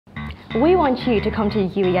We want you to come to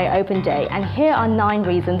UEA Open Day, and here are 9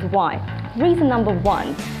 reasons why. Reason number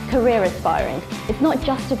 1, career aspiring. It's not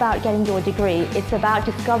just about getting your degree, it's about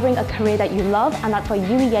discovering a career that you love, and that's why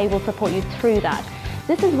UEA will support you through that.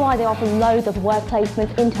 This is why they offer loads of work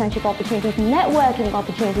placements, internship opportunities, networking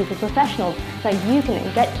opportunities for professionals so you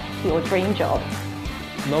can get to your dream job.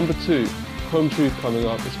 Number 2, home truth coming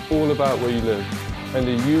up. It's all about where you live. And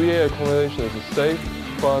the UEA accommodation is a safe,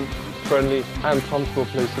 fun, friendly and comfortable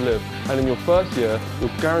place to live. And in your first year, you're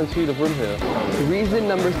guaranteed a room here. Reason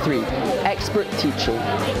number 3, expert teaching.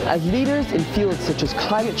 As leaders in fields such as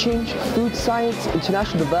climate change, food science,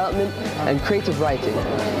 international development and creative writing,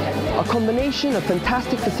 a combination of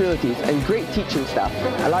fantastic facilities and great teaching staff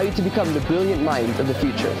allow you to become the brilliant minds of the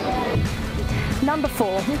future. Number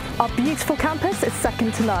 4, our beautiful campus is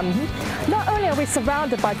second to none. Not only are we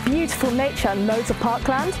surrounded by beautiful nature and loads of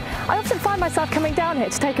parkland, I often find myself coming down here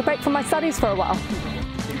to take a break from my studies for a while.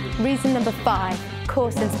 Reason number 5,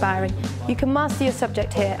 course inspiring. You can master your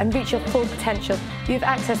subject here and reach your full potential. You have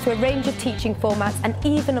access to a range of teaching formats and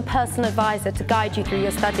even a personal advisor to guide you through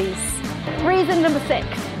your studies. Reason number 6,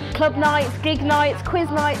 club nights, gig nights, quiz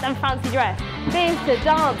nights and fancy dress. Theatre,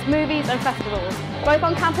 dance, movies and festivals, both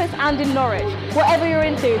on campus and in Norwich. Whatever you're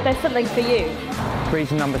into, there's something for you.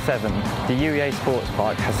 Reason number 7, the UEA Sports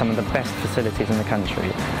Park has some of the best facilities in the country,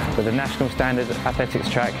 with a national standard athletics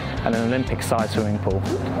track and an Olympic-sized swimming pool.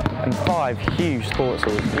 And 5 huge sports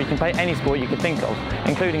halls where you can play any sport you could think of,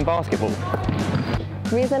 including basketball.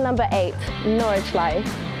 Reason number 8, Norwich life.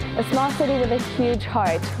 A small city with a huge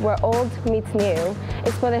heart, where old meets new.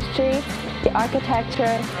 It's for the streets, the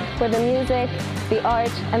architecture, where the music, the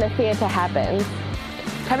art and the theatre happens.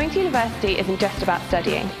 Coming to university isn't just about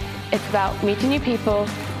studying. It's about meeting new people,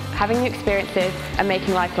 having new experiences and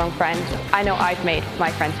making lifelong friends. I know I've made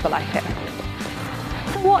my friends for life here.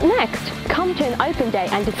 So what next? Come to an open day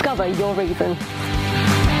and discover your reason.